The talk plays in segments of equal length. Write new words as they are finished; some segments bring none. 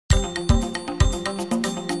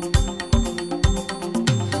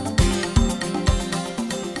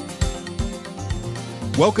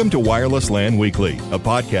Welcome to Wireless LAN Weekly, a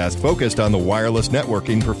podcast focused on the wireless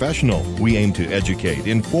networking professional. We aim to educate,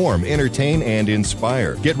 inform, entertain, and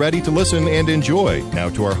inspire. Get ready to listen and enjoy.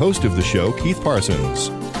 Now to our host of the show, Keith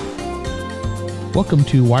Parsons. Welcome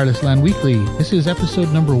to Wireless LAN Weekly. This is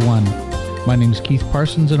episode number 1. My name is Keith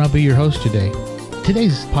Parsons, and I'll be your host today.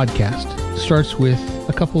 Today's podcast starts with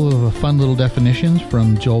a couple of fun little definitions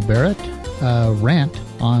from Joel Barrett, a rant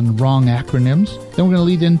on wrong acronyms. Then we're going to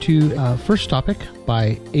lead into first topic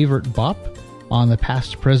by Evert Bopp on the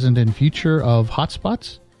past, present, and future of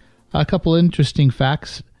hotspots. A couple interesting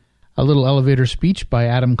facts, a little elevator speech by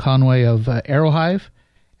Adam Conway of Aerohive,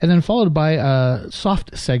 and then followed by a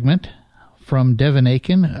soft segment from Devin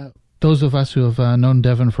Akin. Those of us who have known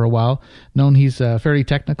Devin for a while know he's very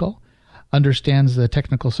technical, understands the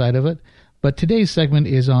technical side of it. But today's segment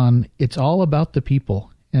is on It's All About the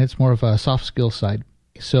People, and it's more of a soft skills side.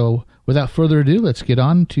 So without further ado, let's get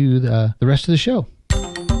on to the rest of the show.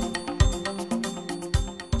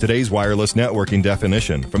 Today's wireless networking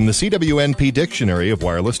definition from the CWNP Dictionary of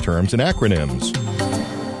Wireless Terms and Acronyms.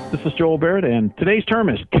 This is Joel Barrett, and today's term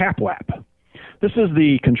is CAPWAP. This is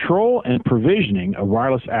the control and provisioning of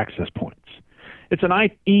wireless access points. It's an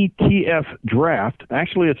IETF draft.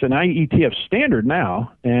 Actually, it's an IETF standard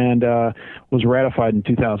now and was ratified in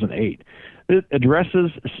 2008. It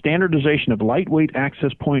addresses standardization of lightweight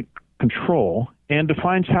access point control and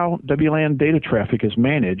defines how WLAN data traffic is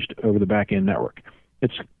managed over the back-end network.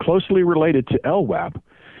 It's closely related to LWAP.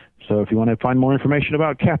 So if you want to find more information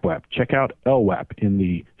about CAPWAP, check out LWAP in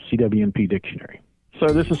the CWNP Dictionary. So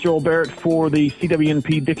this is Joel Barrett for the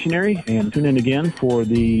CWNP Dictionary, and tune in again for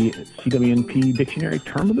the CWNP Dictionary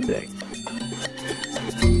Term of the Day.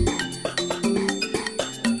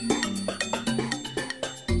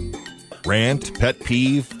 Rant, pet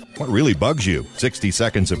peeve, what really bugs you? 60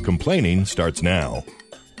 seconds of complaining starts now.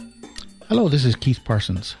 Hello, this is Keith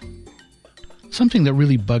Parsons. Something that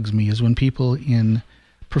really bugs me is when people in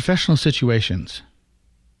professional situations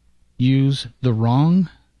use the wrong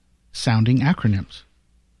sounding acronyms.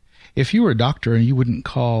 If you were a doctor, you wouldn't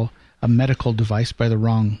call a medical device by the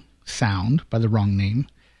wrong sound, by the wrong name,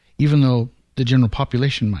 even though the general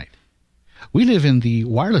population might. We live in the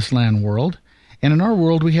wireless LAN world, and in our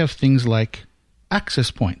world we have things like access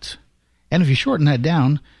points. And if you shorten that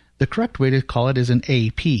down, the correct way to call it is an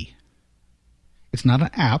AP. It's not an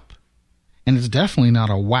app, and it's definitely not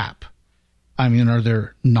a WAP. I mean, are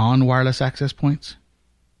there non-wireless access points?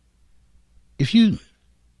 If you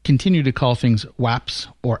continue to call things WAPs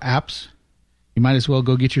or apps, you might as well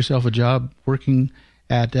go get yourself a job working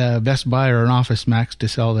at Best Buy or an Office Max to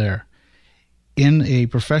sell there. In a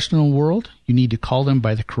professional world, you need to call them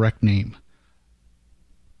by the correct name.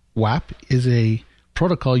 WAP is a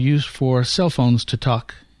protocol used for cell phones to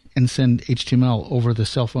talk and send HTML over the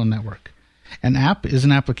cell phone network. An app is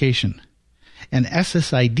an application. An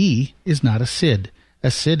SSID is not a SID.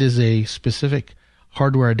 A SID is a specific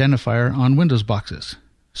hardware identifier on Windows boxes.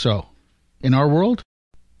 So, in our world,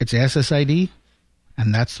 it's SSID,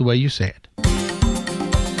 and that's the way you say it.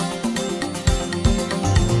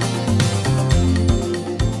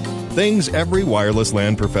 Things every wireless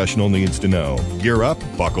LAN professional needs to know. Gear up,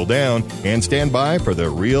 buckle down, and stand by for the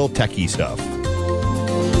real techie stuff.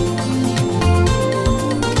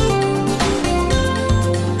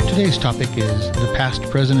 Today's topic is the past,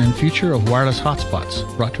 present, and future of wireless hotspots,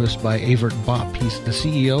 brought to us by Evert Bopp. He's the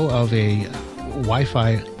CEO of a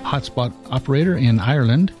Wi-Fi hotspot operator in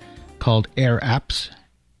Ireland called AirAppz,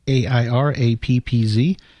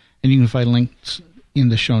 AIRAPPZ, and you can find links in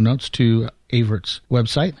the show notes to Evert's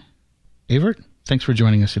website. Evert, thanks for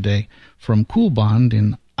joining us today from Coolbawn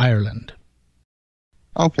in Ireland.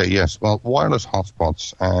 Okay, yes. Well, wireless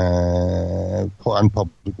hotspots and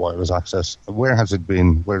public wireless access, where has it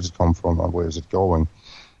been, where does it come from, and where is it going?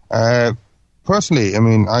 Personally, I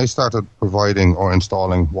mean, I started providing or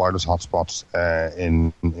installing wireless hotspots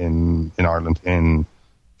in Ireland in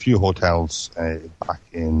few hotels back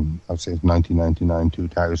in, I would say, 1999,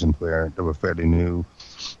 2000, where they were fairly new.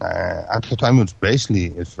 At the time, it's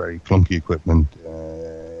very clunky equipment.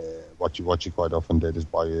 What you quite often did is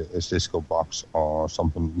buy a Cisco box or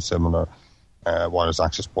something similar, wireless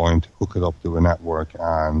access point, hook it up to a network,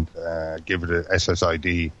 and give it a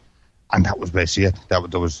SSID, and that was basically it.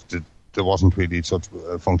 There wasn't really such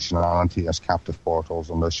functionality as captive portals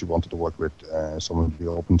unless you wanted to work with some of the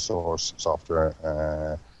open source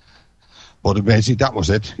software. But basically, that was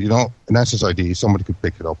it. You know, an SSID, somebody could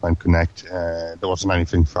pick it up and connect. There wasn't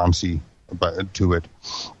anything fancy to it.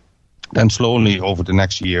 Then slowly, over the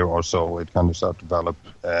next year or so, it kind of started to develop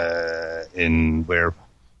in where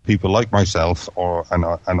people like myself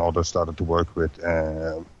and others started to work with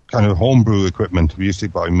kind of homebrew equipment. We used to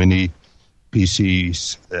buy mini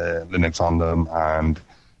PCs, Linux on them, and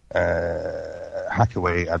hack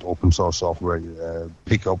away at open source software,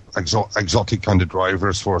 pick up exotic kind of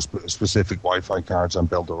drivers for specific Wi-Fi cards and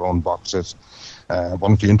build their own boxes.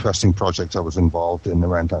 One of the interesting projects I was involved in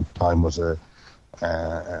around that time was a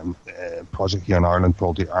project here in Ireland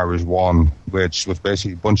called the Irish One, which was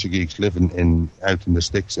basically a bunch of geeks living out in the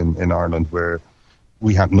sticks in Ireland, where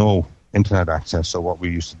we had no internet access. So what we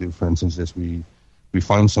used to do, for instance, is we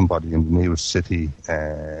found somebody in the nearest city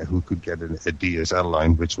who could get a DSL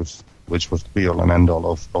line, which was the be-all and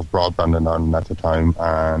end-all of broadband in Ireland at the time.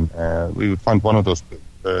 And we would find one of those,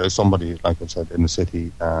 somebody, like I said, in the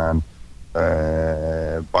city, and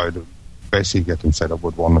basically get them set up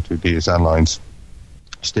with one or two DSL lines,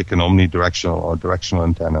 stick an omnidirectional or directional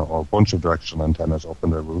antenna or a bunch of directional antennas up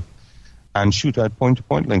in their roof, and shoot out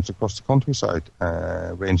point-to-point links across the countryside,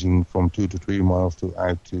 ranging from 2 to 3 miles to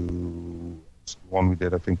out to one we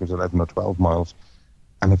did, I think, was 11 or 12 miles.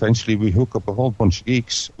 And eventually we hook up a whole bunch of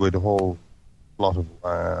geeks with a whole lot of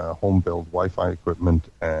home-built Wi-Fi equipment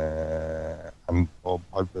and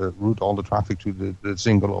route all the traffic to the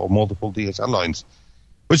single or multiple DSL lines,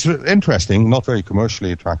 which was interesting, not very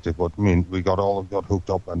commercially attractive, but I mean, we got hooked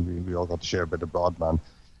up and we all got to share a bit of broadband.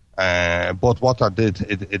 But what that did,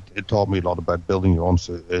 it taught me a lot about building your own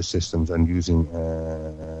systems and using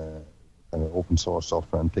kind of open source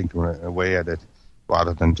software and thinking away at it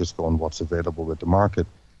rather than just going what's available with the market.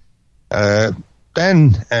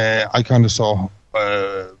 Then I kind of saw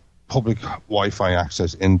public Wi-Fi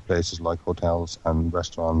access in places like hotels and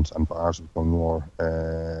restaurants and bars become more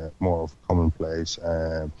of commonplace.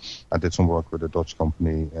 I did some work with a Dutch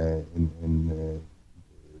company in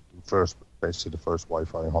basically the first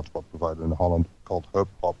Wi-Fi hotspot provider in Holland called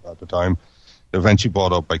Bopp at the time. Eventually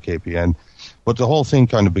bought up by KPN. But the whole thing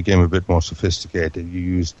kind of became a bit more sophisticated.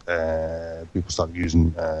 People started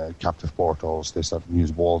using captive portals. They started to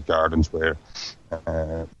use walled gardens where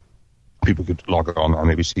people could log on and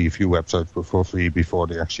maybe see a few websites for free before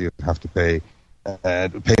they actually have to pay.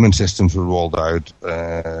 The payment systems were rolled out.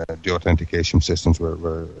 The authentication systems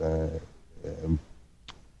were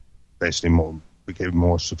basically became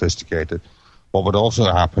more sophisticated. What also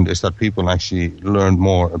happened is that people actually learned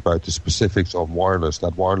more about the specifics of wireless,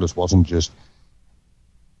 that wireless wasn't just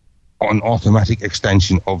an automatic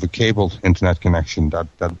extension of a cabled internet connection, that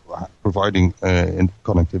providing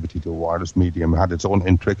connectivity to a wireless medium had its own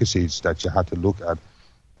intricacies that you had to look at,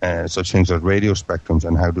 such things as radio spectrums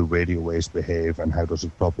and how do radio waves behave and how does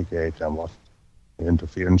it propagate and what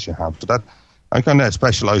interference you have. So that I kind of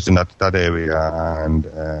specialized in that area and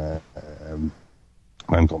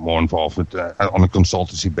got more involved with, on a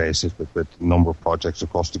consultancy basis with a number of projects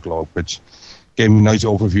across the globe, which gave me a nice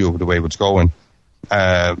overview of the way it's going.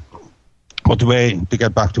 But to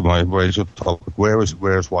get back to my original topic, where's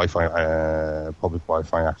Wi-Fi, public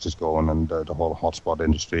Wi-Fi access going and the whole hotspot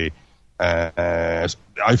industry? I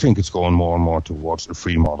think it's going more and more towards the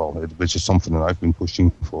free model, which is something that I've been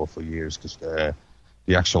pushing for years, because the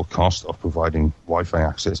actual cost of providing Wi-Fi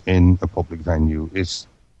access in a public venue is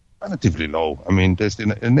relatively low. I mean, there's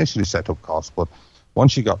the initially set-up cost, but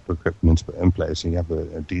once you got the equipment in place and you have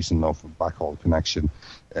a decent enough backhaul connection,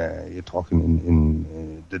 you're talking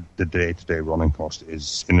in the day-to-day running cost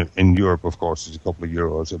is in Europe, of course, is a couple of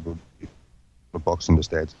euros, a bucks in the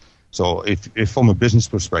States. So if from a business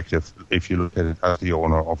perspective, if you look at it as the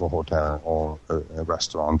owner of a hotel or a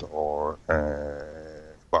restaurant or a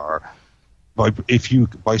bar,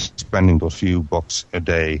 by spending those few bucks a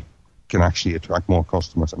day, can actually attract more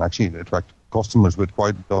customers and actually attract customers with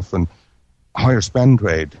quite often higher spend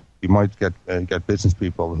rate. You might get business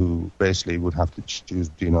people who basically would have to choose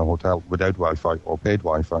between a hotel without Wi-Fi or paid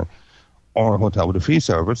Wi-Fi or a hotel with a free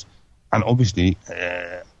service. And obviously,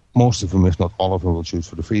 most of them, if not all of them, will choose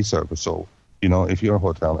for the free service. So, if you're a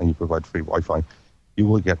hotel and you provide free Wi-Fi, you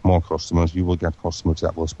will get more customers. You will get customers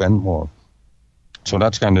that will spend more. So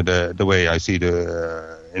that's kind of the way I see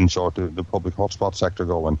in short, the public hotspot sector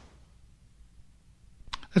going.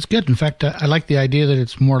 That's good. In fact, I like the idea that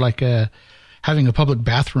it's more like having a public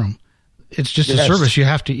bathroom. It's just a service. You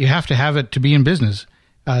have to have it to be in business.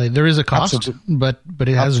 There is a cost, but it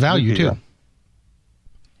has value too. Yeah.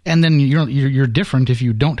 And then you're different if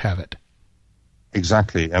you don't have it.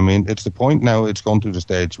 Exactly. I mean, it's the point now. It's gone to the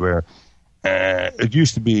stage where it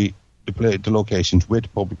used to be the locations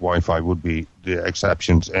with public Wi-Fi would be the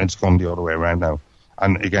exceptions, and it's gone the other way around now.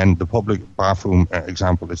 And again, the public bathroom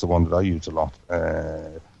example is the one that I use a lot.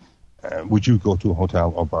 Would you go to a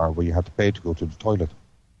hotel or bar where you had to pay to go to the toilet?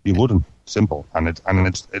 You wouldn't. Simple. And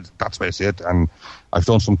it's that's basically it. And I've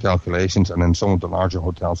done some calculations, and in some of the larger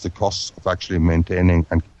hotels, the costs of actually maintaining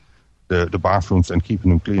and the bathrooms and keeping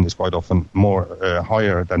them clean is quite often more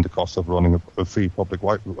higher than the cost of running a free public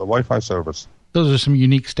Wi-Fi service. Those are some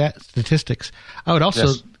unique statistics. I would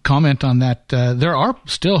also comment on that. There are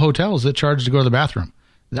still hotels that charge to go to the bathroom.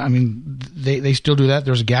 I mean, they still do that.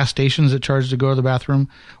 There's gas stations that charge to go to the bathroom,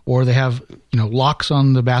 or they have locks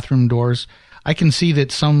on the bathroom doors. I can see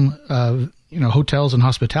that some hotels and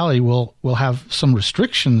hospitality will have some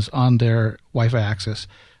restrictions on their Wi-Fi access,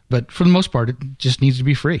 but for the most part, it just needs to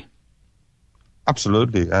be free.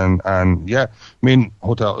 Absolutely, and yeah, I mean,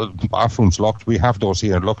 hotel bathrooms locked. We have those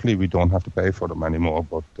here. Luckily, we don't have to pay for them anymore.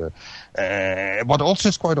 But what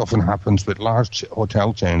also quite often happens with large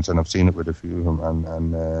hotel chains, and I've seen it with a few of them,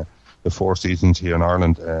 and the Four Seasons here in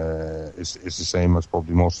Ireland is the same as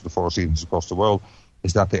probably most of the Four Seasons across the world,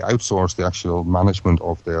 is that they outsource the actual management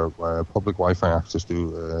of their public Wi-Fi access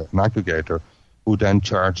to an aggregator, who then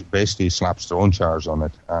basically slaps their own charge on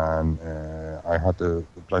it. And I had the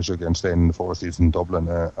pleasure again staying in the Four Seasons in Dublin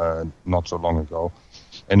not so long ago,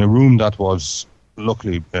 in a room that was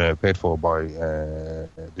luckily paid for by the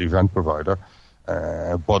event provider,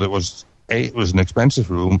 but it was an expensive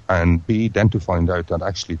room, and B, then to find out that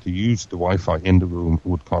actually to use the Wi-Fi in the room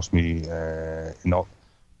would cost me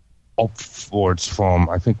upwards from,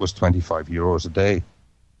 I think it was €25 a day.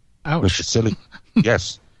 Ouch. Which is silly.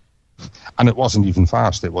 Yes. And it wasn't even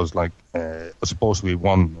fast. It was like it was supposed to be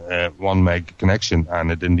one meg connection,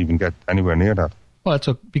 and it didn't even get anywhere near that. Well, that's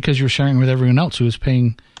because you're sharing with everyone else who is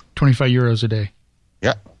paying €25 a day.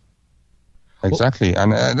 Yeah, exactly.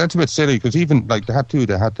 And that's a bit silly, because even like they had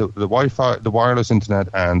the Wi-Fi, the wireless internet,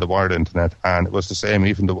 and the wired internet, and it was the same.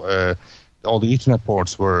 Even all the Ethernet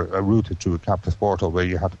ports were routed through a captive portal where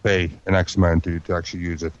you had to pay an X amount to actually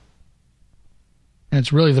use it. And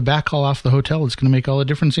it's really the backhaul off the hotel that's going to make all the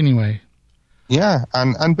difference anyway. Yeah,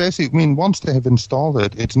 and basically, I mean, once they have installed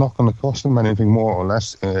it, it's not going to cost them anything more or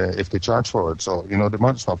less if they charge for it. So, they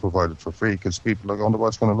might as well provide it for free, because people are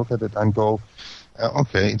otherwise going to look at it and go,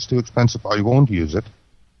 okay, it's too expensive, I won't use it.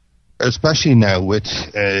 Especially now with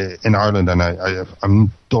in Ireland, and I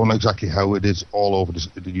don't know exactly how it is all over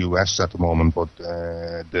the US at the moment, but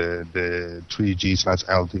the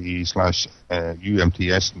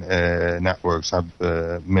 3G/LTE/UMTS networks have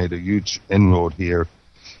made a huge inroad here,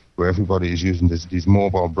 where everybody is using these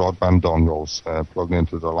mobile broadband dongles plugged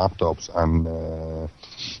into their laptops, and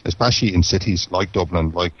especially in cities like Dublin,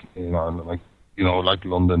 like London,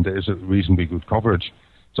 there is a reasonably good coverage.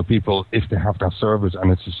 So people, if they have that service and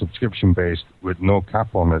it's a subscription based with no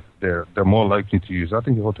cap on it, they're more likely to use that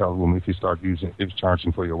in your hotel room if you start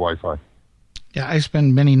charging for your Wi-Fi. Yeah, I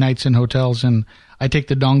spend many nights in hotels, and I take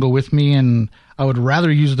the dongle with me, and I would rather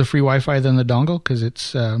use the free Wi-Fi than the dongle because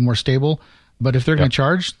it's more stable. But if they're going to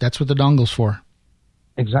charge, that's what the dongle's for.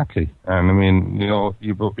 Exactly. And I mean, you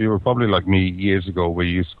were probably like me years ago, where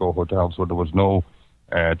you used to go hotels where there was no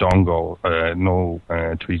dongle, no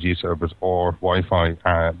 3G service or Wi-Fi,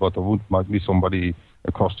 but there might be somebody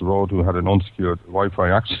across the road who had an unsecured Wi-Fi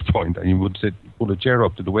access point, and you would put a chair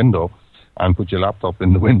up to the window and put your laptop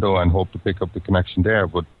in the window and hope to pick up the connection there.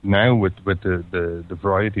 But now with the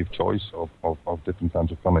variety of choice of different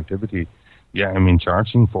kinds of connectivity, yeah, I mean,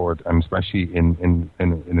 charging for it, and especially in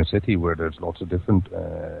a city where there's lots of different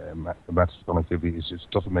methods of connectivity, it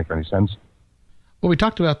just doesn't make any sense. Well, we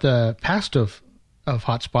talked about the past of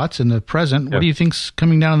hotspots and the present. What do you think's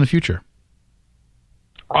coming down in the future?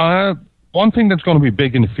 One thing that's going to be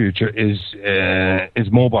big in the future is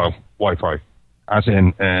mobile Wi-Fi, as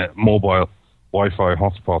in mobile Wi-Fi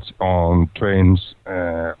hotspots on trains,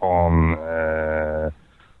 on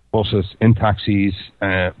buses, in taxis,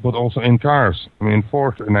 but also in cars. I mean,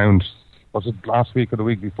 Ford announced, was it last week or the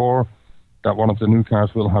week before, that one of the new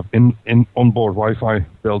cars will have onboard Wi-Fi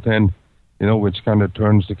built in, which kind of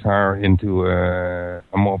turns the car into a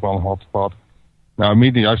mobile hotspot. Now,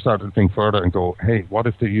 immediately I started to think further and go, hey, what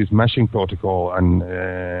if they use meshing protocol and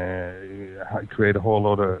create a whole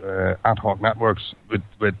lot of ad hoc networks with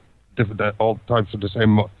different all types of the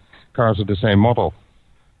same cars of the same model?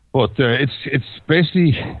 But it's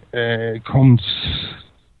basically comes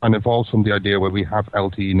and evolves from the idea where we have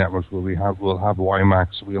LTE networks, where we'll have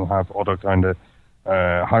WiMAX, we'll have other kind of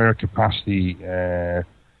higher capacity,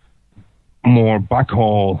 more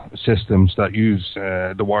backhaul systems that use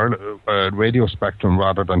the wireless radio spectrum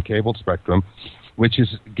rather than cable spectrum, which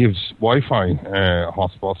gives Wi-Fi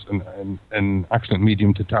hotspots an excellent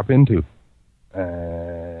medium to tap into.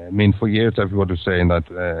 I mean, for years everybody was saying that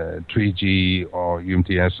 3G or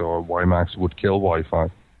UMTS or WiMAX would kill Wi-Fi,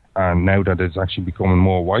 and now that it's actually becoming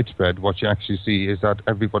more widespread, what you actually see is that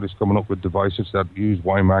everybody's coming up with devices that use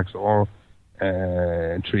WiMAX or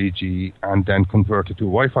 3G and then convert it to a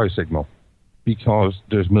Wi-Fi signal. because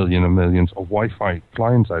there's millions and millions of Wi-Fi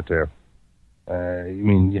clients out there.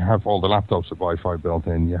 You have all the laptops with Wi-Fi built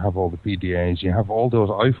in, you have all the PDAs, you have all those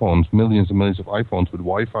iPhones, millions and millions of iPhones with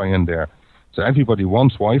Wi-Fi in there. So everybody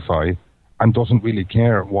wants Wi-Fi and doesn't really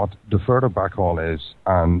care what the further backhaul is.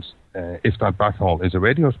 And if that backhaul is a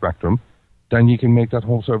radio spectrum, then you can make that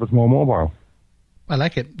whole service more mobile. I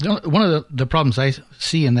like it. One of the problems I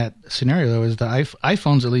see in that scenario, though, is the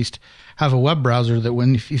iPhones at least have a web browser that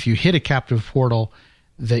if you hit a captive portal,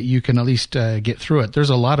 that you can at least get through it.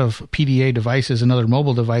 There's a lot of PDA devices and other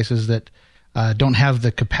mobile devices that don't have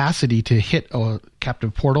the capacity to hit a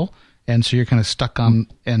captive portal, and so you're kind of stuck on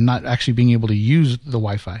and not actually being able to use the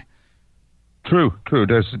Wi-Fi. True.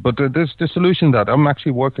 There's the solution that I'm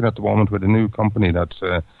actually working at the moment with a new company that's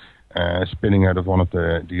spinning out of one of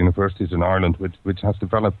the universities in Ireland, which has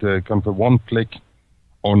developed kind of a one-click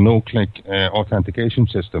or no-click authentication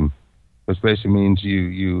system. Which basically means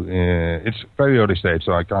it's very early stage,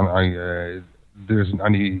 so there isn't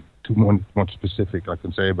any too much specific I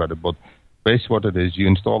can say about it. But basically, what it is, you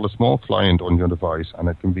install a small client on your device, and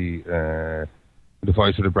it can be a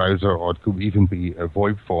device with a browser, or it could even be a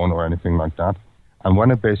VoIP phone or anything like that. And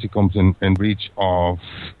when it basically comes in range of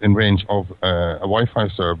a Wi-Fi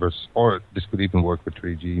service, or this could even work with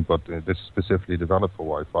 3G, but this is specifically developed for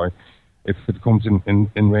Wi-Fi. If it comes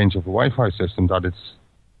in range of a Wi-Fi system that it's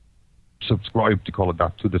subscribe, to call it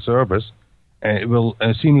that, to the service, it will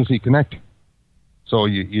seamlessly connect. So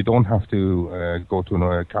you don't have to go to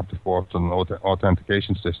a captive port and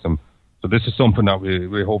authentication system. So this is something that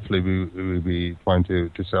we hopefully will be trying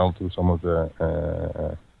to sell to some of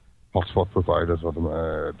the hotspot providers or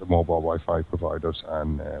the mobile Wi-Fi providers,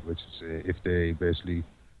 and which is if they basically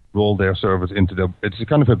roll their service into it's a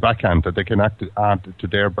kind of a backhand that they can add to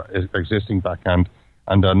their existing backhand.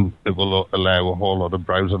 And then it will allow a whole lot of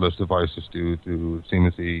browserless devices to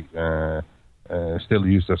seamlessly still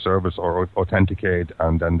use their service or authenticate,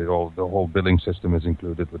 and then the whole billing system is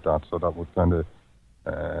included with that. So that would kind of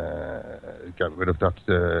get rid of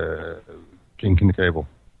that kink in the cable.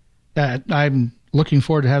 I'm looking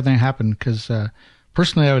forward to having that happen because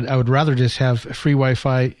personally, I would rather just have free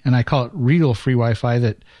Wi-Fi, and I call it real free Wi-Fi,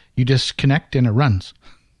 that you just connect and it runs.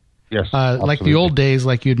 Yes, like the old days,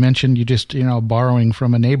 like you had mentioned, you just, borrowing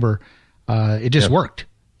from a neighbor, it just worked.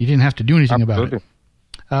 You didn't have to do anything about it.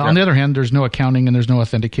 On the other hand, there's no accounting and there's no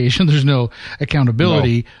authentication. There's no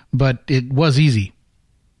accountability, but it was easy.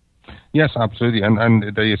 Yes, absolutely.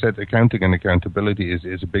 And there you said accounting and accountability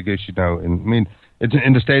is a big issue now. It's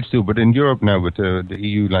in the States too, but in Europe now with the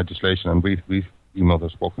EU legislation, and we've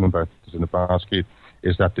spoken about this in the past, Keith,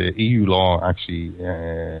 is that the EU law actually,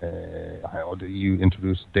 or the EU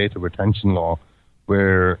introduced data retention law,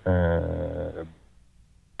 where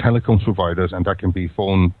telecoms providers, and that can be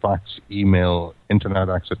phone, fax, email, internet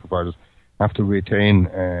access providers, have to retain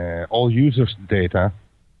all users' data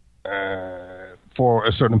for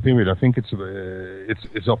a certain period. I think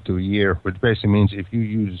it's up to a year, which basically means if you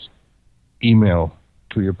use email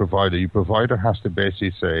to your provider has to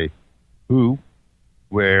basically say who,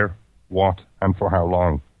 where, what, and for how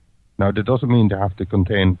long. Now, that doesn't mean they have to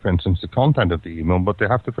contain, for instance, the content of the email, but they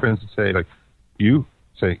have to, for instance, say, like, you,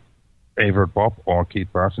 say, Evert, Bopp, or Keith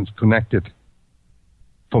Parsons, connected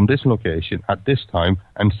from this location at this time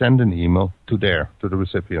and send an email to the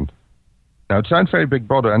recipient. Now, it sounds very big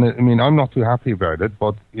brother, and I'm not too happy about it,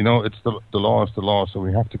 but, it's the law is the law, so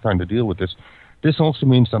we have to kind of deal with this. This also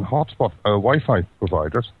means that hotspot Wi-Fi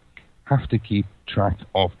providers have to keep track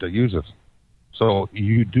of their users. So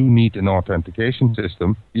you do need an authentication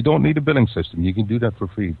system. You don't need a billing system. You can do that for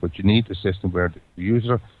free, but you need a system where the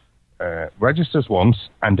user registers once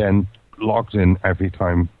and then logs in every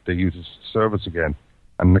time they use the service again.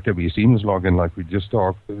 And it can be a seamless login like we just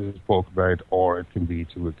spoke about, or it can be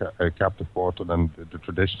to a captive portal and the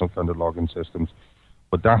traditional kind of login systems.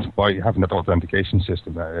 But that's by having that authentication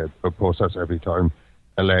system process every time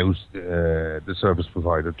allows the service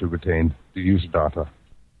provider to retain the user data.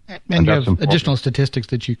 And you have additional statistics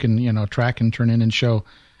that you can, track and turn in and show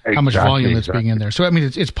how much volume that's being in there. So,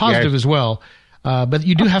 it's positive as well. But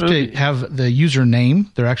you do have to have the user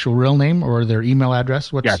name, their actual real name, or their email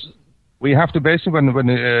address. Yes. We have to basically,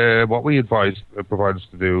 what we advise providers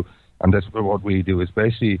to do, and that's what we do, is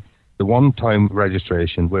basically the one-time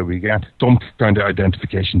registration where we get some kind of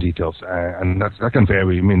identification details, and that can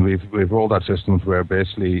vary. We've rolled out systems where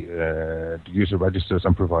basically the user registers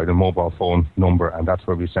and provide a mobile phone number, and that's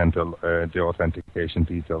where we send the authentication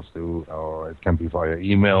details to, or it can be via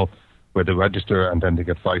email, where they register and then they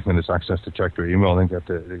get 5 minutes access to check their email and get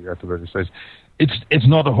the registration. It's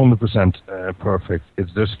not 100% perfect.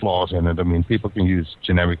 There's flaws in it. People can use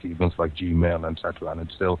generic emails like Gmail, etc., and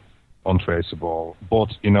it still untraceable. But,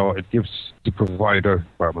 it gives the provider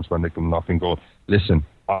departments when they come knocking, go, listen,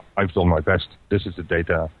 I've done my best. This is the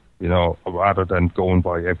data, rather than going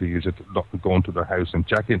by every user, going to their house and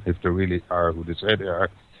checking if they really are who they say they are.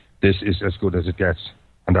 This is as good as it gets,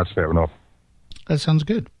 and that's fair enough. That sounds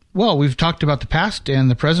good. Well, we've talked about the past and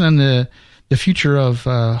the present and the future of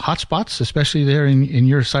hotspots, especially there in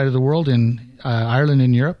your side of the world, in Ireland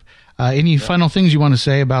and Europe. Any final things you want to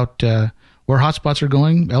say about where hotspots are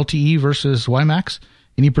going, LTE versus WiMAX?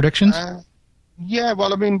 Any predictions?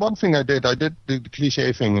 One thing I did the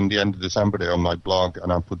cliche thing in the end of December there on my blog,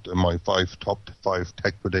 and I put my top 5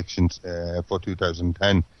 tech predictions for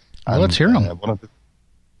 2010. Let's hear them.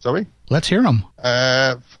 Sorry? Let's hear them.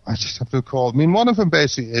 I just have to recall. One of them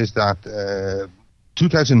basically is that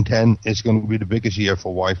 2010 is going to be the biggest year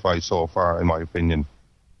for Wi-Fi so far, in my opinion.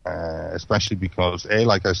 Especially because,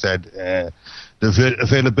 like I said, the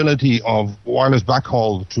availability of wireless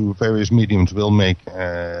backhaul through various mediums will make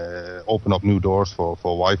open up new doors for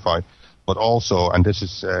Wi-Fi. But also, and this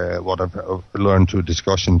is what I've learned through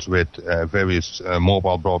discussions with various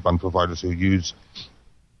mobile broadband providers who use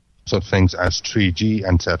such things as 3G,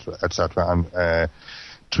 etc., etc. And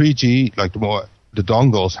 3G, like the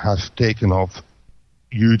dongles, have taken off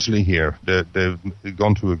hugely here. They've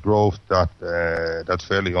gone through a growth that's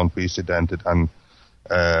fairly unprecedented, and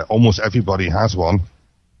almost everybody has one,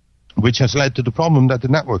 which has led to the problem that the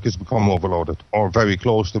network has become overloaded, or very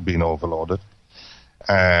close to being overloaded,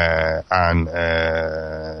 and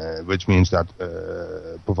which means that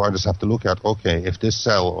providers have to look at, okay, if this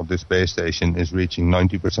cell or this base station is reaching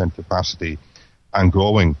 90% capacity and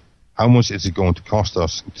growing, how much is it going to cost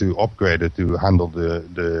us to upgrade it to handle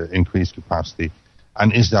the increased capacity?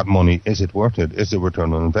 And is that money, is it worth it? Is there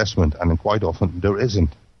return on investment? And quite often there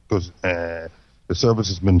isn't, because the service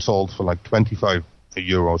has been sold for like €25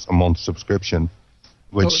 a month subscription.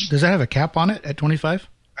 Which does that have a cap on it at 25?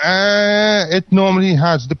 It normally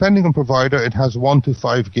has, depending on provider, it has 1 to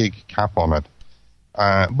 5 gig cap on it.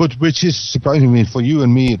 But which is surprisingly for you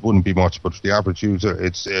and me, it wouldn't be much, but for the average user,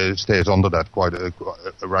 it stays under that quite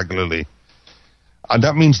regularly. And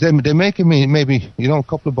that means they're making me maybe, a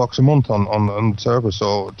couple of bucks a month on the service.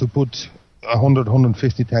 So to put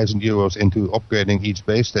 150,000 euros into upgrading each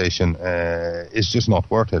base station is just not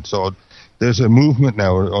worth it. So there's a movement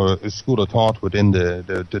now, or a school of thought within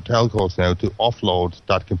the telcos now to offload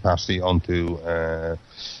that capacity onto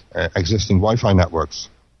existing Wi-Fi networks,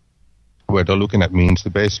 where they're looking at means to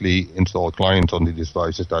basically install clients on the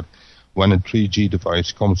devices that when a 3G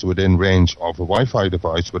device comes within range of a Wi-Fi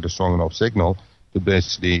device with a strong enough signal, to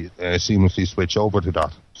basically seamlessly switch over to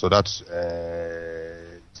that. So that's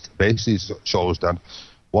basically shows that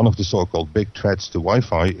one of the so-called big threats to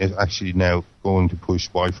Wi-Fi is actually now going to push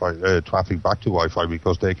Wi-Fi traffic back to Wi-Fi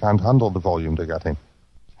because they can't handle the volume they're getting.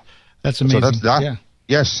 That's amazing. So that's that. Yeah.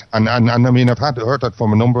 Yes, and I mean I've heard that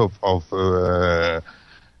from a number of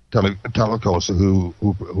telecos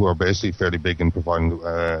who are basically fairly big in providing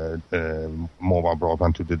mobile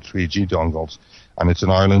broadband to the 3G dongles, and it's in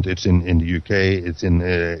Ireland, it's in the UK, it's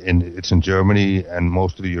in Germany and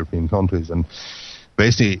most of the European countries, and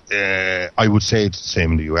basically I would say it's the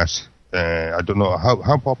same in the US. I don't know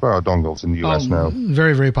how popular are dongles in the US now.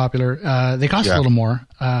 Very, very popular. They cost a little more.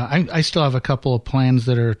 I still have a couple of plans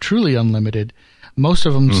that are truly unlimited. Most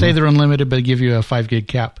of them say they're unlimited, but give you a 5 gig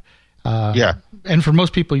cap. And for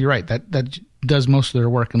most people, you're right. That does most of their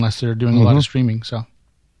work unless they're doing a lot of streaming. So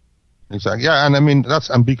exactly, yeah, and I mean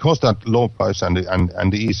and because that low price and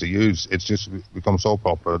the ease of use, it's just become so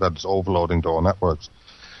popular that it's overloading their networks.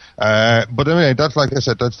 But anyway, that's like I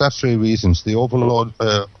said, that's 3 reasons: the overload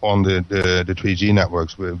on the 3G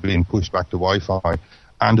networks being pushed back to Wi-Fi,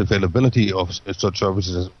 and availability of such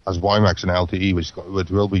services as WiMAX and LTE, which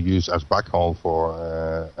will be used as backhaul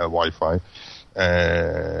for Wi-Fi.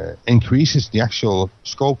 Increases the actual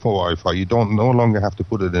scope for Wi-Fi. You no longer have to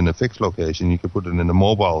put it in a fixed location. You can put it in a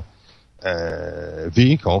mobile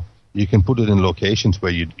vehicle. You can put it in locations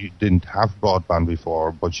where you didn't have broadband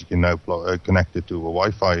before, but you can now connect it to a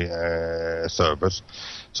Wi-Fi service.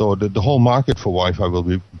 So the whole market for Wi-Fi will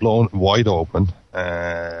be blown wide open.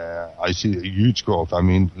 I see a huge growth. I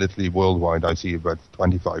mean, literally worldwide, I see about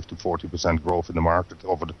 25 to 40% growth in the market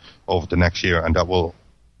over the next year, and that will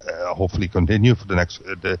hopefully continue for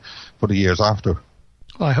the years after.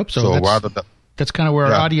 Well, I hope so. That's kind of where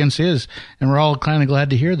our audience is, and we're all kind of glad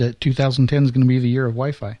to hear that 2010 is going to be the year of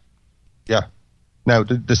Wi-Fi. Yeah. Now,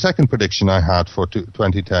 the second prediction I had for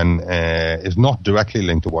 2010 is not directly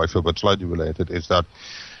linked to Wi-Fi, but slightly related, is that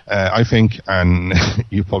I think, and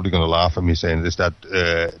you're probably going to laugh at me saying this, that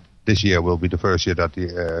this year will be the first year that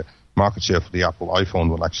the market share for the Apple iPhone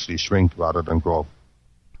will actually shrink rather than grow.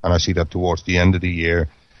 and I see that towards the end of the year,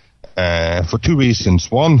 for two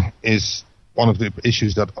reasons. One is one of the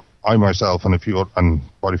issues that I myself and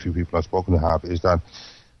quite a few people I've spoken to have is that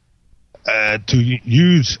to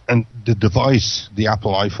use the device, the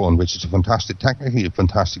Apple iPhone, which is technically a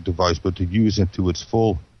fantastic device, but to use it to its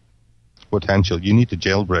full potential, you need to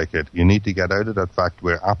jailbreak it. You need to get out of that fact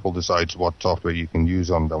where Apple decides what software you can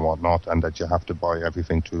use on it and what not, and that you have to buy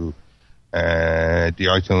everything through the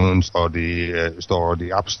iTunes or the store or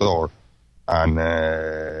the App Store. And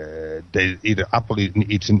Apple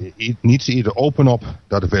needs to either open up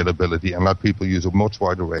that availability and let people use a much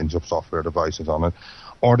wider range of software devices on it,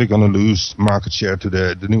 or they're going to lose market share to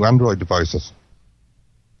the new Android devices.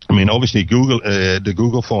 I mean, obviously, the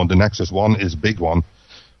Google phone, the Nexus 1, is a big one,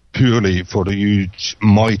 purely for the huge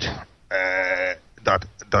might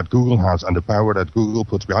that Google has and the power that Google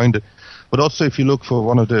puts behind it. But also, if you look for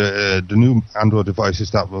one of the new Android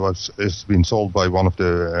devices that is being sold by one of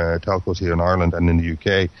the telcos here in Ireland and in the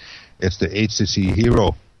UK, it's the HTC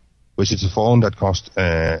Hero, which is a phone that costs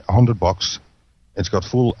 $100. It's got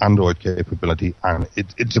full Android capability, and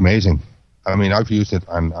it's amazing. I mean, I've used it,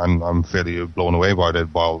 and I'm fairly blown away by it,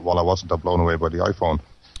 while I wasn't that blown away by the iPhone.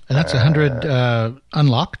 And that's 100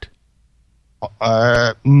 unlocked?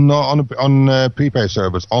 No, on prepaid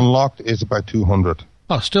service. Unlocked is about 200.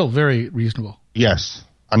 Oh, still very reasonable. Yes,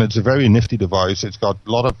 and it's a very nifty device. It's got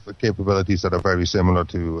a lot of capabilities that are very similar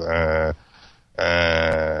to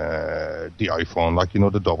the iPhone, like,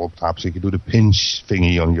 the double taps. You can do the pinch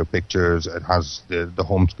thingy on your pictures. It has the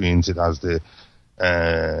home screens. It has the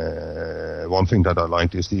one thing that I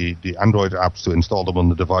liked is the Android apps. To install them on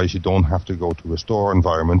the device, you don't have to go to a store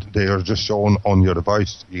environment. They are just shown on your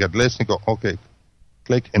device. You get the list and go, okay,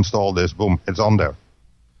 click, install this, boom, it's on there.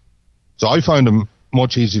 So I found them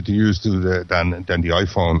much easier to use than the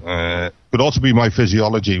iPhone. Could also be my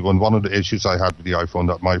physiology. One of the issues I had with the iPhone,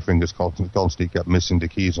 that my fingers constantly kept missing the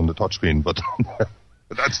keys on the touchscreen, but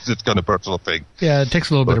that's just kind of personal thing. Yeah, it takes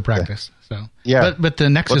a little bit of practice. So yeah, but the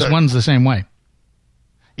Nexus 1's the same way.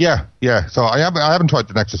 Yeah. So I haven't tried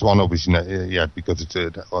the Nexus 1 obviously yet, because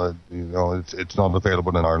it's not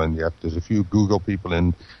available in Ireland yet. There's a few Google people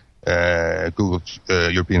in Google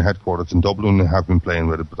European headquarters in Dublin have been playing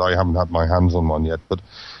with it, but I haven't had my hands on one yet. But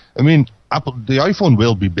I mean, the iPhone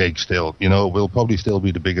will be big still. Will probably still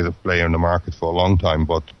be the biggest player in the market for a long time.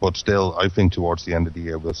 But still, I think towards the end of the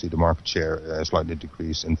year we'll see the market share slightly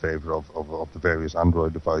decrease in favor of the various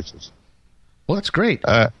Android devices. Well, that's great.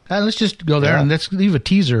 Let's just go there and let's leave a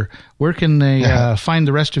teaser. Where can they find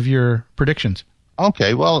the rest of your predictions?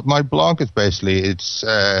 Okay, well, my blog is basically, it's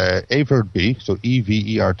Evertb, so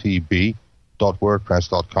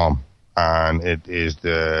evertb.wordpress.com, and it is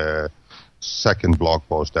the second blog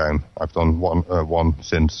post down. I've done one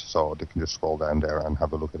since, so they can just scroll down there and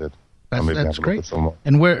have a look at it. That's great.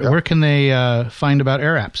 And where can they find about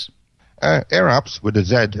AirAppz? AirAppz with a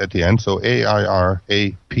Z at the end, so AirAppz.com.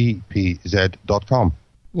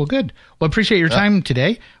 Well, good. Well, appreciate your time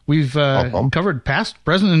today. We've covered past,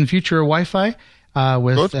 present, and future Wi-Fi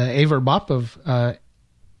with Evert Bopp of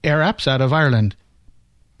AirAppz out of Ireland.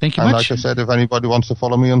 Thank you much. And like I said, if anybody wants to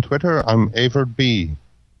follow me on Twitter, I'm EvertB.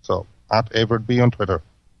 So, at EvertB on Twitter.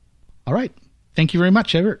 All right. Thank you very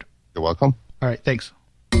much, Evert. You're welcome. All right. Thanks.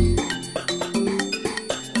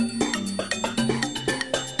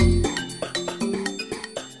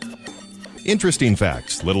 Interesting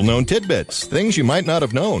facts, little-known tidbits, things you might not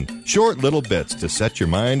have known. Short little bits to set your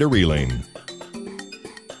mind a-reeling.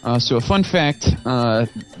 So a fun fact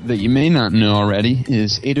that you may not know already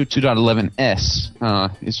is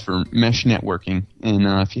 802.11s is for mesh networking. And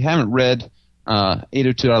if you haven't read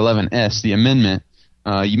 802.11s, the amendment,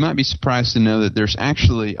 you might be surprised to know that there's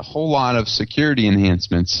actually a whole lot of security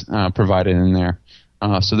enhancements provided in there.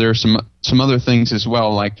 So there are some other things as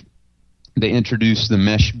well, like they introduced the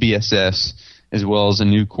mesh BSS as well as a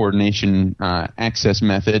new coordination access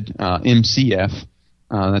method, MCF.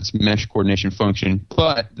 That's mesh coordination function.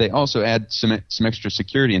 But they also add some extra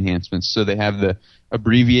security enhancements. So they have the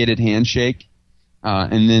abbreviated handshake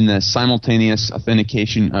and then the simultaneous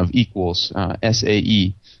authentication of equals,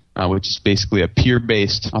 SAE, which is basically a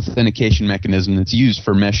peer-based authentication mechanism that's used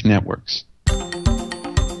for mesh networks.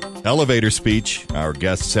 Elevator speech. Our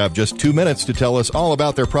guests have just 2 minutes to tell us all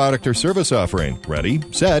about their product or service offering. Ready,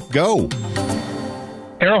 set, go.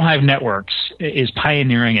 Aerohive Networks is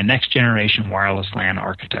pioneering a next-generation wireless LAN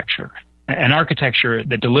architecture, an architecture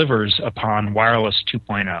that delivers upon Wireless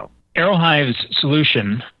 2.0. Aerohive's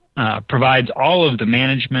solution provides all of the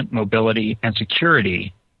management, mobility, and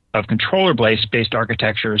security of controller-based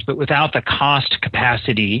architectures, but without the cost,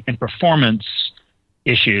 capacity, and performance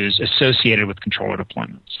issues associated with controller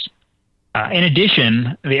deployments. In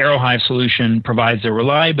addition, the AeroHive solution provides the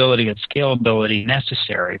reliability and scalability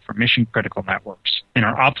necessary for mission-critical networks and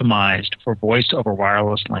are optimized for voice over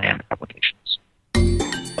wireless LAN applications.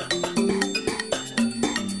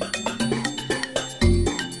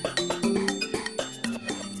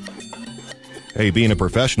 Hey, being a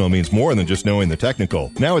professional means more than just knowing the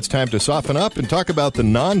technical. Now it's time to soften up and talk about the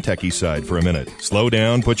non-techie side for a minute. Slow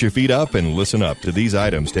down, put your feet up, and listen up to these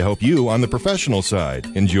items to help you on the professional side.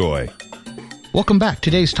 Enjoy. Welcome back.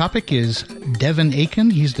 Today's topic is Devin Akin.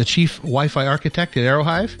 He's the Chief Wi-Fi Architect at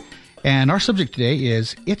AeroHive. And our subject today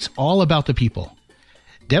is It's All About the People.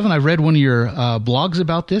 Devin, I read one of your blogs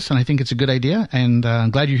about this, and I think it's a good idea. And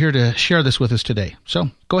I'm glad you're here to share this with us today. So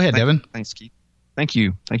go ahead, Devin. Thanks, Keith. Thank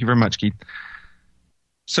you. Thank you very much, Keith.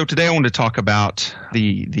 So today I want to talk about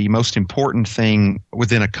the most important thing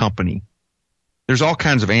within a company. There's all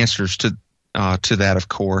kinds of answers to that, of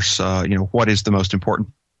course. What is the most important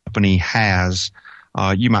company has?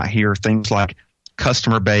 You might hear things like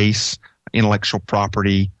customer base, intellectual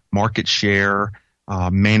property, market share,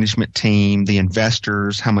 management team, the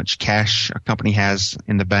investors, how much cash a company has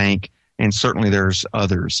in the bank, and certainly there's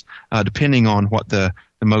others, depending on what the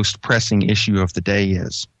most pressing issue of the day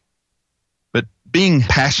is. Being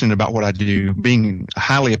passionate about what I do, being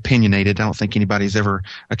highly opinionated, I don't think anybody's ever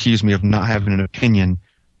accused me of not having an opinion.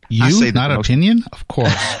 You, not opinion? Of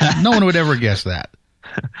course. No one would ever guess that.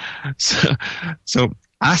 So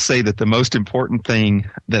I say that the most important thing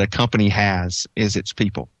that a company has is its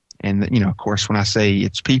people. And, of course, when I say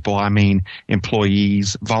its people, I mean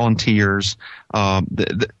employees, volunteers,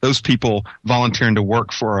 those people volunteering to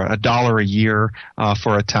work for $1 a year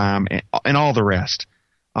for a time, and all the rest.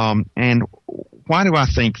 And why do I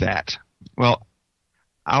think that? Well,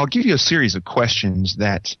 I'll give you a series of questions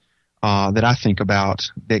that I think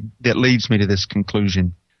about that leads me to this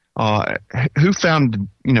conclusion. Who found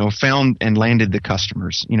and landed the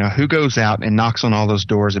customers? Who goes out and knocks on all those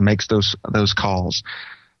doors and makes those calls?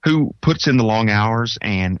 Who puts in the long hours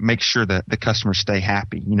and makes sure that the customers stay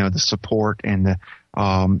happy? The support and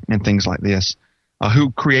and things like this.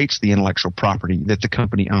 Who creates the intellectual property that the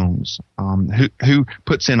company owns? Who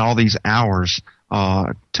puts in all these hours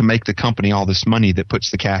to make the company all this money that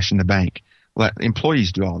puts the cash in the bank? Well,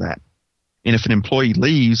 employees do all that. And if an employee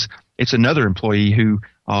leaves, it's another employee who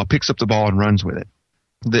picks up the ball and runs with it.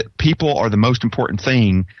 That people are the most important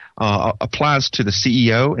thing applies to the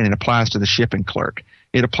CEO, and it applies to the shipping clerk.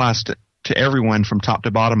 It applies to everyone from top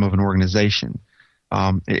to bottom of an organization.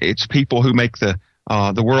 It's people who make the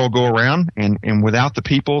world go around, and without the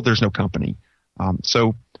people, there's no company.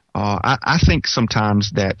 So I think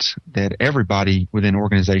sometimes that everybody within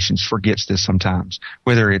organizations forgets this sometimes,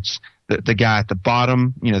 whether it's the guy at the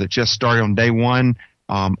bottom, that just started on day one,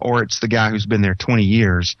 or it's the guy who's been there 20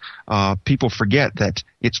 years. People forget that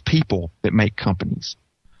it's people that make companies.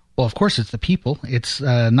 Well, of course, it's the people. It's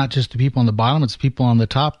not just the people on the bottom, it's people on the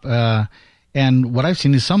top. And what I've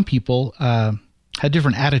seen is some people had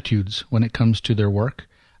different attitudes when it comes to their work.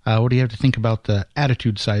 What do you have to think about the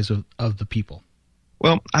attitude size of the people?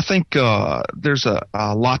 Well, I think there's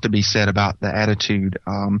a lot to be said about the attitude.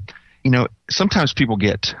 Sometimes people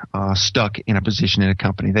get stuck in a position in a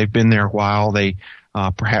company. They've been there a while.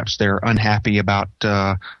 Perhaps they're unhappy about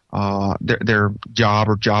their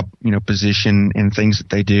job position and things that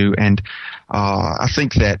they do. And I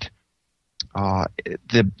think that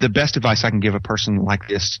the best advice I can give a person like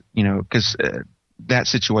this, because that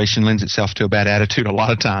situation lends itself to a bad attitude a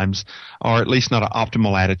lot of times, or at least not an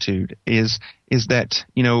optimal attitude, is that,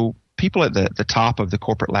 people at the top of the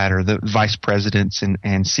corporate ladder, the vice presidents and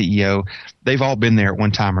CEO, they've all been there at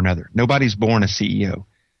one time or another. Nobody's born a CEO.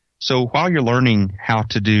 So while you're learning how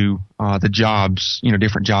to do the jobs,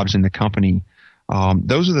 different jobs in the company,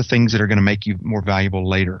 those are the things that are going to make you more valuable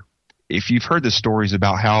later. If you've heard the stories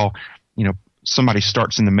about how, somebody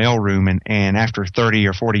starts in the mailroom and after 30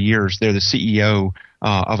 or 40 years, they're the CEO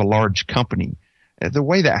of a large company. The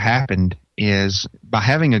way that happened is by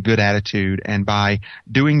having a good attitude and by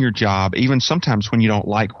doing your job, even sometimes when you don't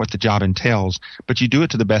like what the job entails, but you do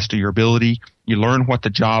it to the best of your ability. You learn what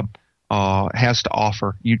the job has to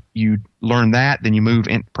offer. You learn that, then you move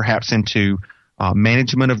perhaps into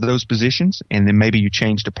management of those positions, and then maybe you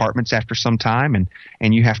change departments after some time,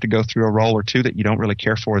 and you have to go through a role or two that you don't really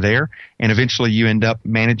care for there, and eventually you end up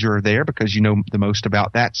manager there because you know the most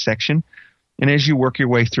about that section. And as you work your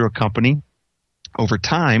way through a company over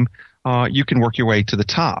time, you can work your way to the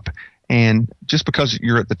top. And just because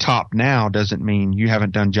you're at the top now doesn't mean you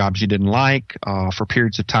haven't done jobs you didn't like for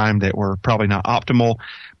periods of time that were probably not optimal,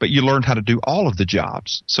 but you learned how to do all of the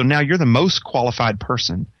jobs. So now you're the most qualified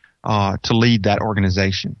person to lead that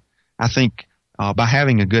organization. I think by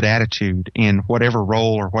having a good attitude in whatever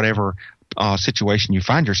role or whatever situation you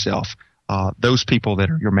find yourself, those people that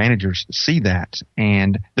are your managers see that,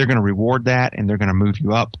 and they're going to reward that, and they're going to move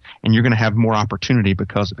you up, and you're going to have more opportunity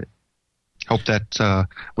because of it. Hope that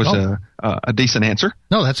was a decent answer.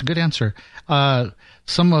 No, that's a good answer.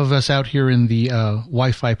 Some of us out here in the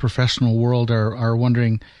Wi-Fi professional world are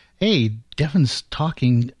wondering, hey, Devin's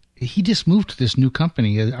talking. He just moved to this new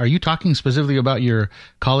company. Are you talking specifically about your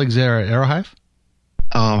colleagues there at AirAppz?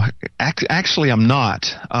 Actually, I'm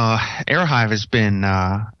not. AirAppz has been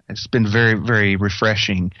it's been very, very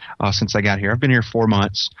refreshing since I got here. I've been here 4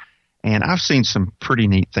 months, and I've seen some pretty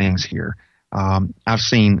neat things here. I've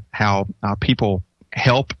seen how people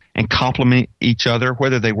help and complement each other,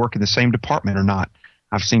 whether they work in the same department or not.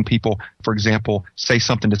 I've seen people, for example, say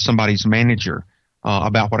something to somebody's manager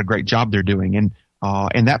about what a great job they're doing, and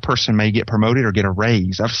that person may get promoted or get a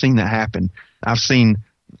raise. I've seen that happen. I've seen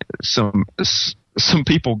some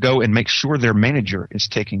people go and make sure their manager is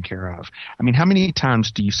taken care of. I mean, how many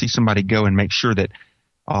times do you see somebody go and make sure that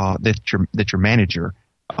your manager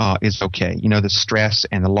is okay? You know, the stress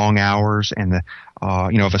and the long hours and the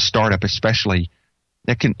of a startup especially,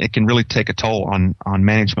 it can really take a toll on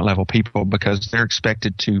management level people because they're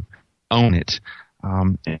expected to own it.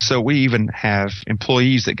 And so we even have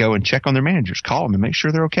employees that go and check on their managers, call them and make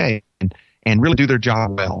sure they're okay, and really do their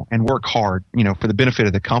job well and work hard, for the benefit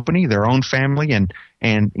of the company, their own family, and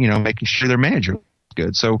making sure their manager is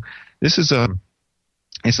good. So this is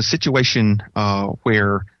it's a situation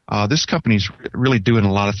where this company's really doing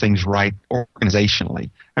a lot of things right organizationally.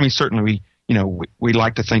 I mean, certainly we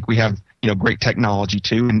like to think we have great technology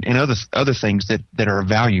too, and other things that are of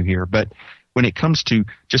value here. But when it comes to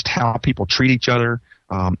just how people treat each other,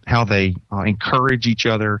 how they encourage each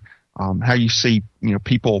other, how you see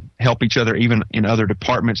people help each other even in other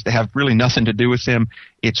departments that have really nothing to do with them,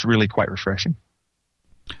 it's really quite refreshing.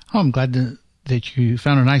 Oh, I'm glad that you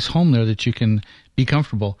found a nice home there that you can be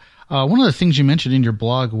comfortable. One of the things you mentioned in your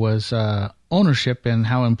blog was ownership and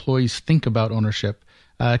how employees think about ownership.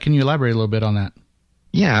 Can you elaborate a little bit on that?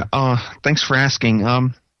 Yeah, thanks for asking.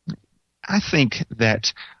 I think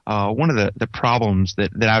that one of the problems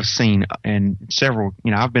that I've seen in several,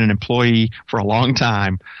 I've been an employee for a long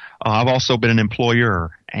time. I've also been an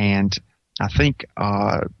employer, and I think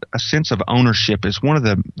a sense of ownership is one of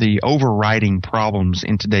the overriding problems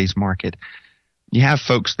in today's market. You have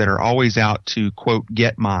folks that are always out to, quote,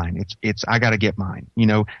 get mine. It's I got to get mine.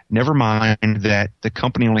 Never mind that the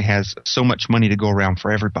company only has so much money to go around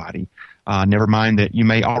for everybody. Never mind that you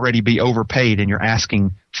may already be overpaid and you're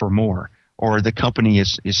asking for more, or the company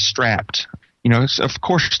is strapped. Of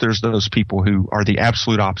course, there's those people who are the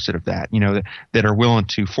absolute opposite of that, that are willing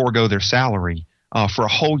to forego their salary for a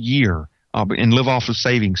whole year and live off of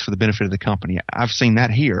savings for the benefit of the company. I've seen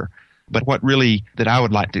that here. But what really that I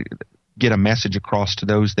would like to get a message across to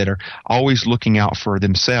those that are always looking out for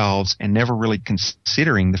themselves and never really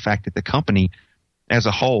considering the fact that the company as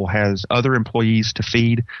a whole has other employees to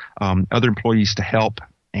feed, other employees to help,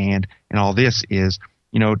 and all this is,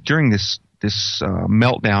 during this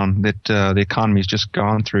meltdown that the economy has just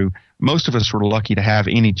gone through, most of us were lucky to have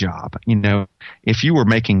any job. If you were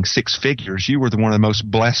making six figures, you were one of the most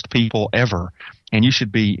blessed people ever, and you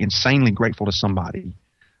should be insanely grateful to somebody.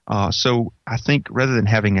 So I think rather than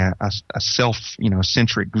having a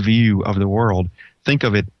self-centric view of the world, think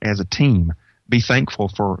of it as a team. Be thankful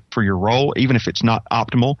for your role, even if it's not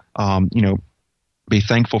optimal. Be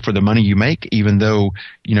thankful for the money you make, even though,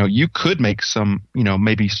 you could make some,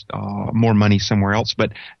 maybe more money somewhere else.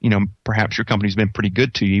 But, perhaps your company's been pretty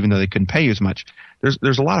good to you, even though they couldn't pay you as much.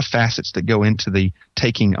 There's a lot of facets that go into the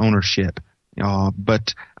taking ownership.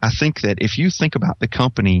 But I think that if you think about the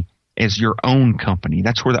company as your own company,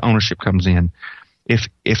 that's where the ownership comes in. If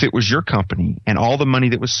it was your company and all the money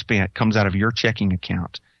that was spent comes out of your checking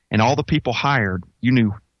account and all the people hired, you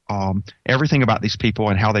knew everything about these people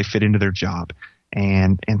and how they fit into their job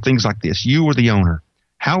and things like this. You were the owner.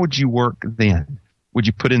 How would you work then? Would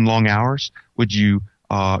you put in long hours? Would you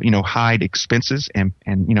hide expenses and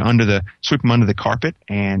sweep them under the carpet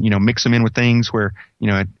and mix them in with things where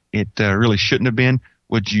it really shouldn't have been?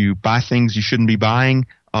 Would you buy things you shouldn't be buying?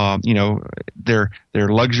 They're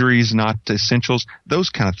luxuries, not essentials, those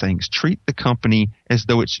kind of things. Treat the company as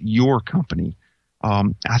though it's your company.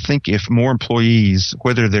 I think if more employees,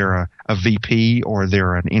 whether they're a VP or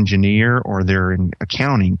they're an engineer or they're in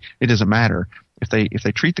accounting, it doesn't matter. If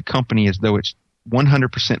they treat the company as though it's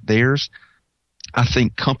 100% theirs, I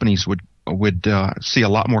think companies would see a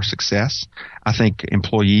lot more success. I think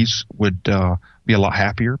employees would be a lot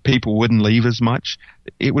happier. People wouldn't leave as much.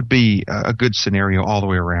 It would be a good scenario all the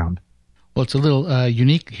way around. Well, it's a little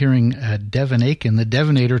unique hearing Devin Akin, the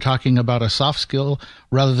Devinator, talking about a soft skill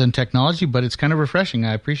rather than technology, but it's kind of refreshing.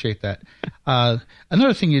 I appreciate that.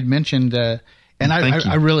 Another thing you'd mentioned, and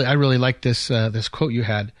I really like this quote you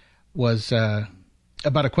had, was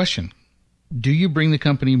about a question. Do you bring the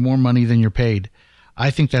company more money than you're paid? I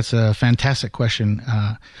think that's a fantastic question.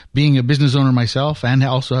 Being a business owner myself and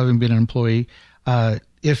also having been an employee,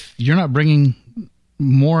 if you're not bringing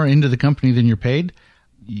more into the company than you're paid,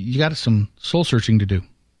 you got some soul searching to do.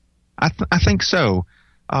 I think so.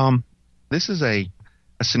 This is a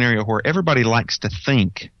scenario where everybody likes to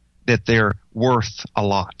think that they're worth a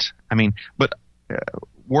lot. I mean, but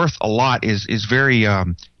worth a lot is very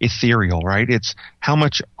ethereal, right? It's how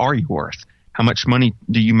much are you worth? How much money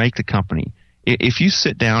do you make the company? If you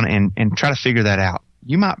sit down and try to figure that out,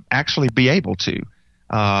 you might actually be able to.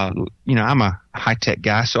 I'm a high-tech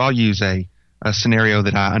guy, so I'll use a scenario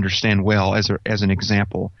that I understand well as an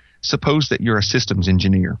example. Suppose that you're a systems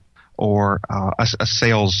engineer or a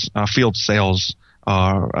field sales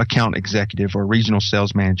account executive or regional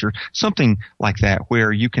sales manager, something like that,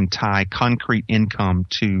 where you can tie concrete income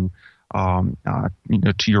to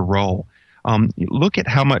your role. Look at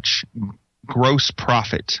how much gross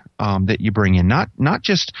profit that you bring in, not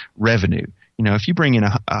just revenue. If you bring in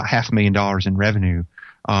a $500,000 in revenue,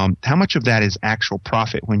 how much of that is actual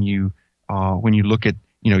profit when you look at,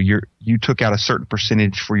 you took out a certain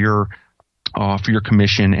percentage for your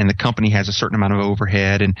commission, and the company has a certain amount of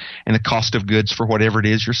overhead, and the cost of goods for whatever it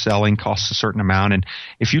is you're selling costs a certain amount. And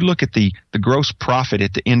if you look at the gross profit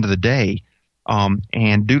at the end of the day,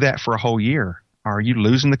 and do that for a whole year, are you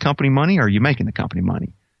losing the company money or are you making the company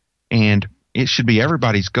money? And it should be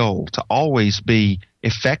everybody's goal to always be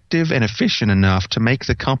effective and efficient enough to make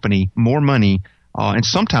the company more money, and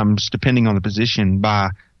sometimes, depending on the position,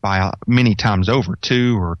 by many times over,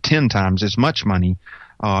 2 or 10 times as much money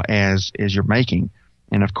as you're making.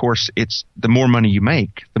 And of course, it's the more money you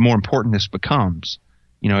make, the more important this becomes.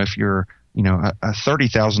 If you're a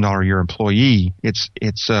 $30,000 a year employee, it's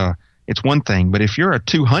one thing. But if you're a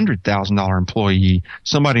 $200,000 employee,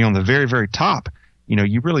 somebody on the very, very top,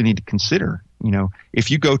 you really need to consider, if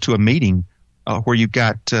you go to a meeting where you've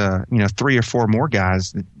got 3 or 4 more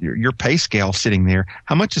guys, your pay scale sitting there,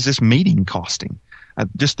 how much is this meeting costing?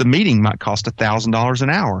 Just the meeting might cost $1,000 an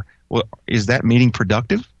hour. Well, is that meeting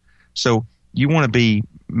productive? So you want to be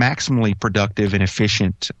maximally productive and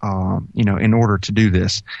efficient, in order to do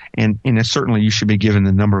this. And certainly you should be given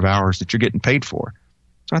the number of hours that you're getting paid for.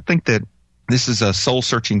 So I think that this is a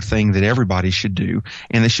soul-searching thing that everybody should do,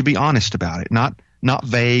 and they should be honest about it, not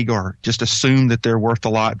vague or just assume that they're worth a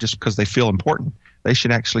lot just because they feel important. They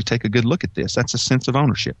should actually take a good look at this. That's a sense of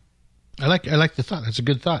ownership. I like the thought. That's a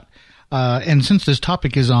good thought. And since this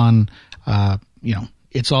topic is on,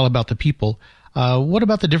 it's all about the people, what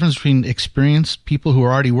about the difference between experienced people who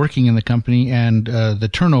are already working in the company and the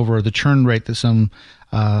turnover or the churn rate that some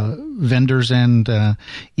vendors and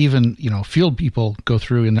even field people go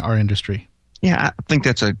through in our industry? Yeah, I think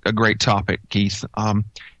that's a great topic, Keith.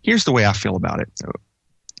 Here's the way I feel about it.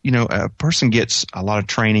 A person gets a lot of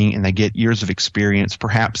training and they get years of experience,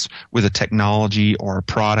 perhaps with a technology or a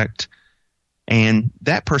product, and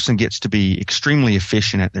that person gets to be extremely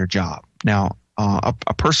efficient at their job. Now,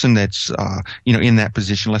 a person that's in that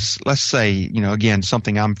position, let's say again,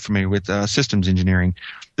 something I'm familiar with, systems engineering.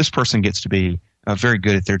 This person gets to be very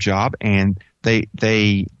good at their job, and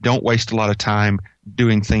they don't waste a lot of time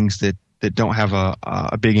doing things that don't have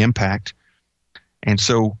a big impact. And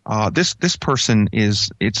so this person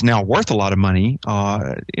it's now worth a lot of money,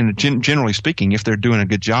 generally speaking, if they're doing a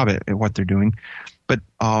good job at what they're doing. But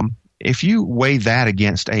if you weigh that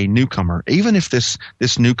against a newcomer, even if this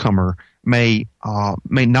newcomer may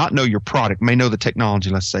not know your product, may know the technology,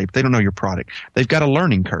 let's say, but they don't know your product, they've got a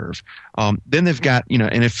learning curve. Then they've got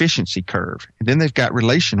an efficiency curve, and then they've got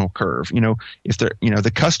relational curve. If they're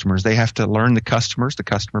the customers, they have to learn the customers, the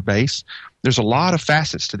customer base. There's a lot of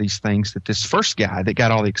facets to these things that this first guy that got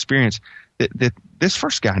all the experience that this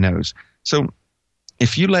first guy knows. So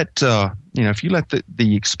if you let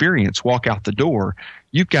the experience walk out the door,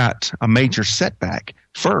 you've got a major setback.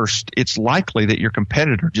 First, it's likely that your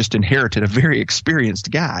competitor just inherited a very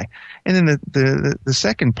experienced guy, and then the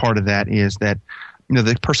second part of that is that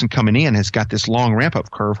the person coming in has got this long ramp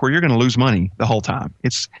up curve where you're going to lose money the whole time.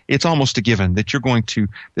 It's almost a given that you're going to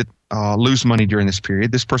lose money during this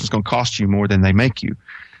period. This person's going to cost you more than they make you.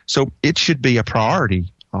 So it should be a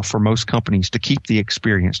priority for most companies to keep the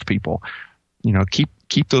experienced people.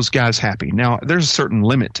 Keep those guys happy. Now, there's a certain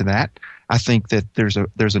limit to that. I think that there's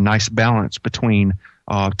a nice balance between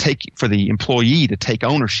for the employee to take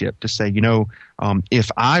ownership, to say,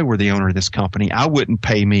 if I were the owner of this company, I wouldn't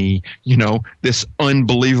pay me, this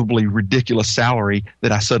unbelievably ridiculous salary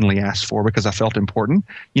that I suddenly asked for because I felt important.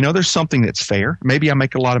 There's something that's fair. Maybe I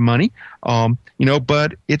make a lot of money,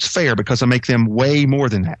 but it's fair because I make them way more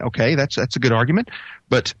than that. Okay, that's a good argument.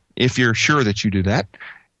 But if you're sure that you do that,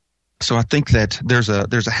 so I think that there's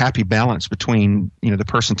a happy balance between the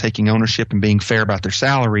person taking ownership and being fair about their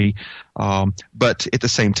salary, but at the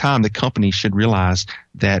same time, the company should realize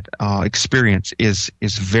that experience is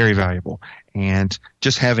very valuable, and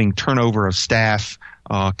just having turnover of staff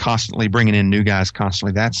constantly, bringing in new guys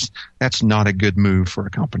constantly, that's not a good move for a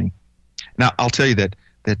company. Now, I'll tell you that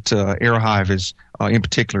AeroHive is in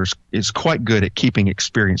particular is quite good at keeping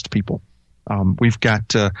experienced people. We've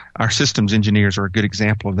got our systems engineers are a good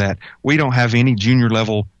example of that. We don't have any junior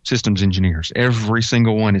level systems engineers. Every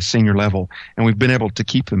single one is senior level, and we've been able to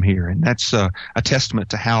keep them here. And that's a testament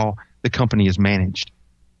to how the company is managed.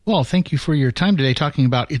 Well, thank you for your time today talking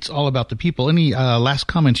about It's All About the People. Any last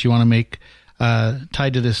comments you want to make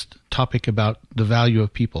tied to this topic about the value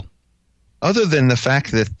of people? Other than the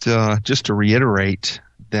fact that, just to reiterate,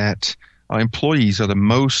 that employees are the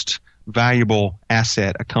most valuable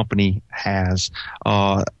asset a company has,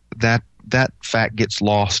 that fact gets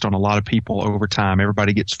lost on a lot of people over time.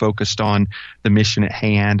 Everybody gets focused on the mission at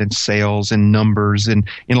hand and sales and numbers and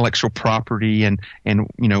intellectual property and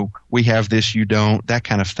we have this, you don't, that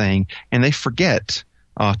kind of thing. And they forget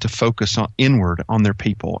to focus inward on their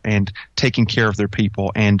people and taking care of their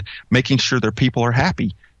people and making sure their people are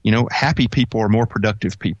happy. Happy people are more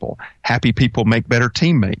productive people. Happy people make better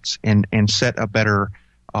teammates and set a better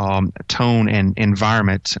tone and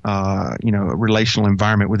environment, relational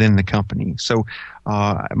environment within the company. So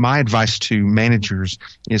my advice to managers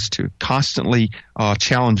is to constantly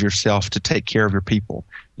challenge yourself to take care of your people,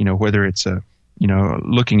 whether it's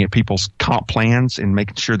looking at people's comp plans and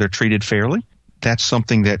making sure they're treated fairly. That's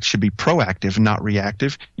something that should be proactive, not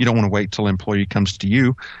reactive. You don't want to wait till an employee comes to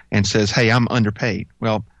you and says, hey, I'm underpaid.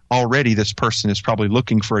 Well, already this person is probably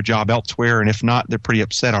looking for a job elsewhere, and if not, they're pretty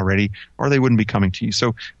upset already, or they wouldn't be coming to you.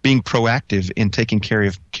 So being proactive in taking care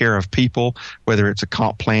of people, whether it's a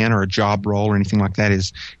comp plan or a job role or anything like that,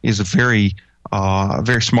 is a very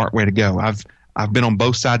smart way to go. I've been on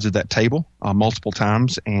both sides of that table multiple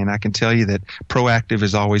times, and I can tell you that proactive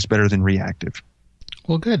is always better than reactive.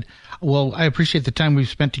 Well, good. Well, I appreciate the time we've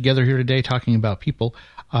spent together here today talking about people.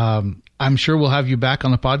 I'm sure we'll have you back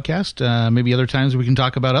on the podcast. Maybe other times we can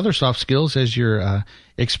talk about other soft skills as your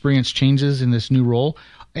experience changes in this new role.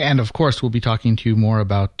 And, of course, we'll be talking to you more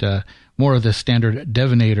about more of the standard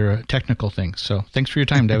Devinator technical things. So thanks for your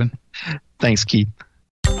time, Devin. Thanks, Keith.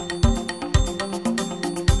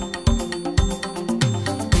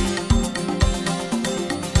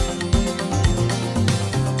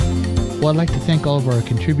 Well, I'd like to thank all of our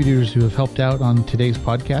contributors who have helped out on today's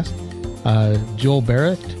podcast. Joel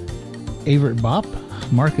Barrett, Evert Bopp,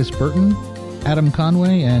 Marcus Burton, Adam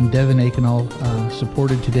Conway, and Devin Akin all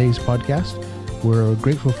supported today's podcast. We're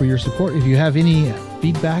grateful for your support. If you have any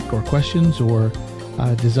feedback or questions or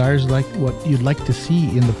desires like what you'd like to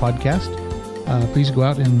see in the podcast, please go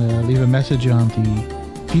out and leave a message on the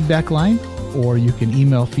feedback line, or you can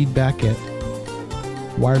email feedback at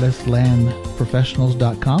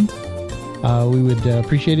wirelesslanprofessionals.com. We would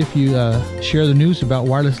appreciate if you share the news about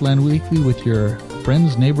Wireless LAN Weekly with your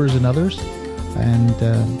friends, neighbors, and others. And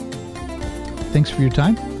thanks for your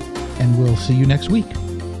time, and we'll see you next week.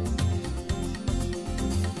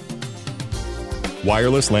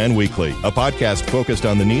 Wireless LAN Weekly, a podcast focused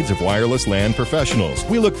on the needs of wireless LAN professionals.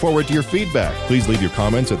 We look forward to your feedback. Please leave your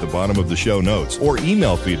comments at the bottom of the show notes, or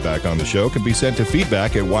email feedback on the show can be sent to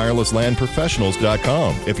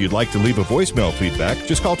feedback@wirelesslanprofessionals.com. If you'd like to leave a voicemail feedback,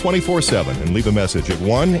 just call 24/7 and leave a message at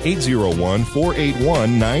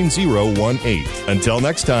 1-801-481-9018. Until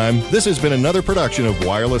next time, this has been another production of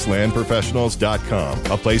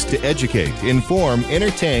wirelesslanprofessionals.com, a place to educate, inform,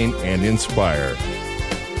 entertain, and inspire.